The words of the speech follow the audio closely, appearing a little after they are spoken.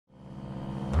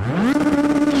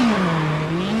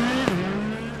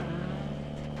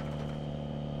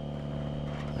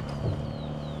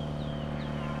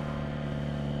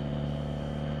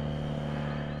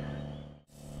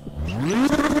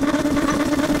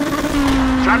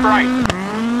flat right.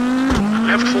 And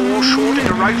left 4, short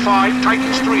into right 5,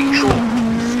 tightens 3, short.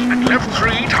 And left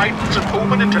 3, tightens and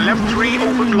open into left 3,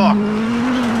 open long.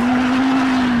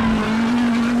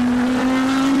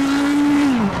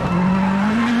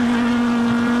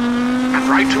 And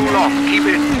right 2 long, keep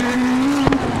in.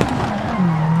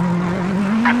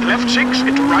 And left 6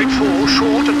 into right 4,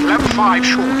 short, and left 5,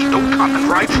 short, don't cut, and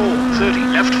right 4, 30,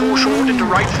 left 4 short into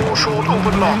right 4, short,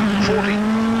 open long,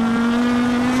 40.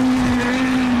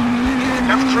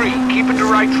 Left 3, keep into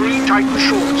right 3, tighten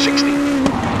short, 60.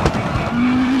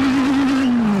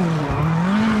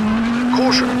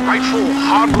 Caution, right 4,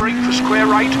 hard brake for square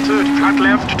right, 30, flat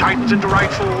left, tightens into right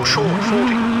 4, short,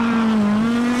 40.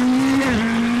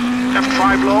 Left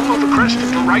 5 long over crest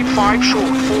into right 5,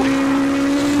 short, 40.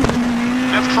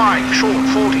 Left 5, short,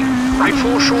 40. Right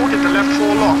 4 short into left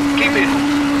 4 long. Keep in.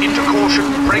 Into caution,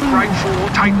 brake right 4,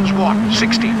 tightens 1,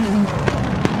 60.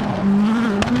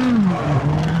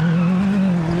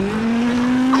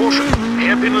 Caution,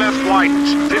 hairpin left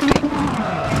widens, 50.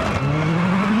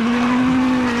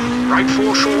 Right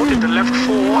 4 short into left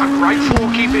 4 and right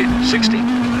 4 keep in, 60.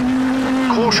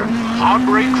 Caution, hard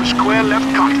brake for square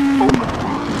left cut, open.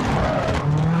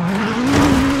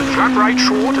 Flat right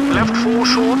short and left 4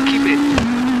 short, keep in.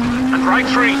 And right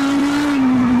 3.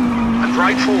 And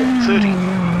right 4, 30.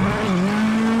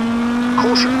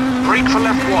 Caution, brake for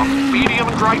left 1, medium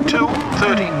and right 2,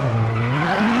 30.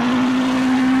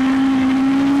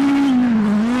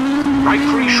 Right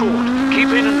 3 short, keep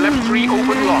in and left 3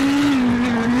 open long.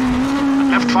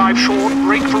 And left 5 short,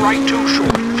 brake for right 2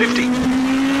 short, 50.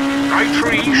 Right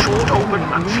 3 short open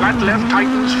and flat left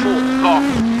tightens 4, long.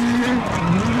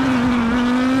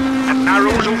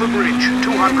 Narrows over bridge,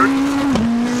 200.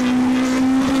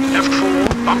 Left 4,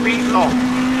 bumpy, long.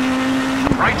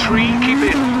 Right 3, keep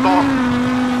in, long.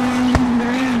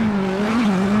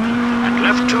 And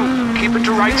left 2, keep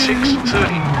into right 6,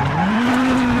 30.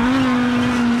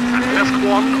 And left 1,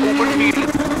 open medium.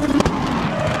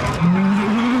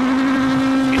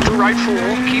 Into right 4,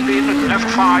 keep in and left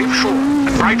 5, short.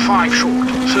 And right 5, short,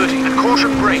 30. And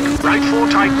caution brake, right 4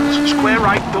 tightens, square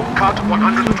right, don't cut,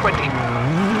 120.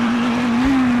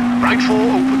 Right 4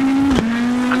 open,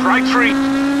 and right 3,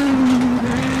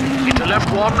 into left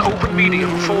 1 open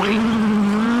medium, 40.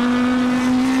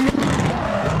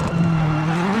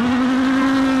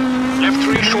 Left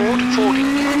 3 short, 40.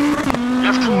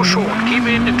 Left 4 short, keep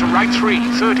in into right 3,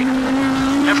 30.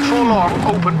 Left 4 long,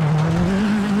 open.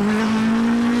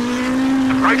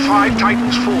 And right 5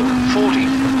 tightens 4, 40.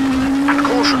 And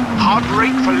caution, hard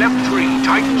brake for left 3,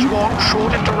 tightens 1,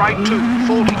 short into right 2,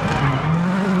 40.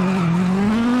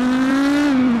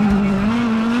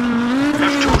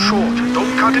 Short,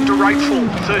 don't cut into right 4,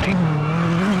 30.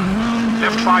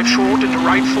 Left 5 short into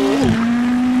right 4, open.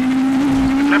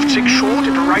 And left 6 short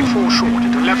into right 4 short,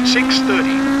 into left 6, 30.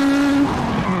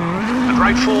 And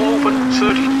right 4 open,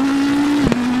 30.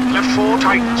 Left 4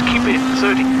 tightens, keep in,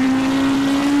 30.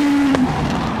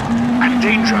 And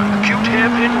danger, acute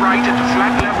hairpin right into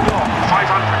flat left long,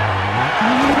 500.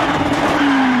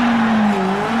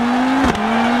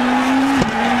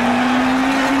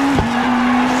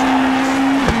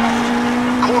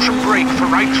 Caution brake for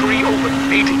right 3 open,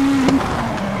 80.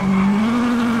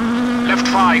 Left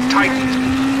 5 tightened.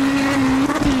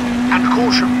 And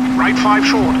caution, right 5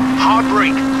 short, hard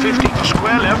brake, 50.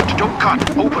 Square left, don't cut,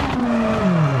 open.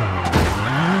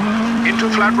 Into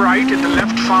flat right, into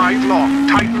left 5 long,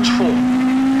 tightens 4.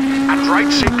 And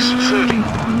right 6, 30.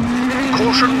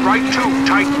 Caution, right 2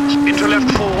 tightens. Into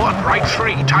left 4 and right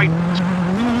 3 tightens.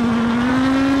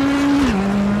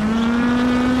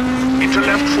 Into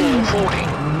left 4, 40.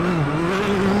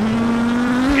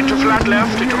 Into flat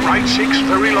left, into right 6,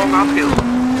 very long uphill.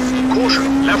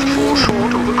 Caution, left 4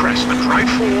 short over crest, and right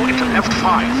 4 into left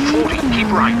 5, 40, keep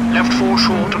right, left 4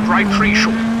 short and right 3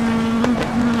 short.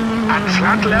 And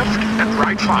flat left and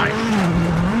right 5.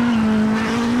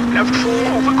 Left 4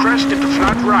 over crest into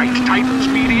flat right, tightens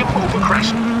medium over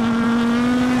crest.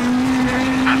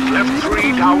 And left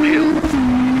 3 downhill.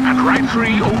 And right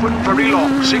 3 open very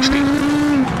long, 60.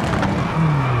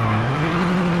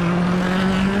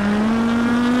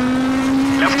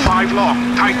 Left 5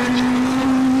 long, tightens.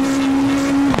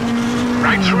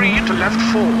 Right 3 into left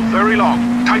 4, very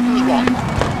long, tightens 1.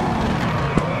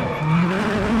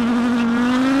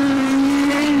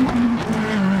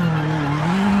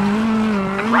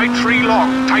 And right 3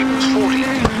 long, tightens 40.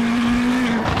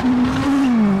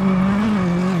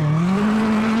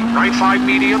 Right 5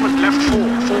 medium and left 4,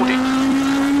 40.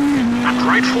 And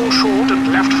right 4 short and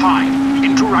left 5,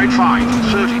 into right 5,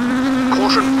 30.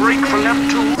 Caution, brake for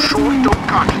left 2, short, don't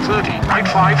cut, 30. Right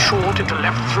 5 short into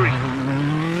left 3.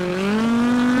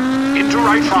 Into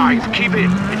right 5, keep in,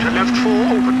 into left 4,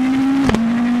 open.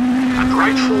 And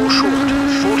right 4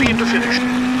 short, 40 into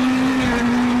finish.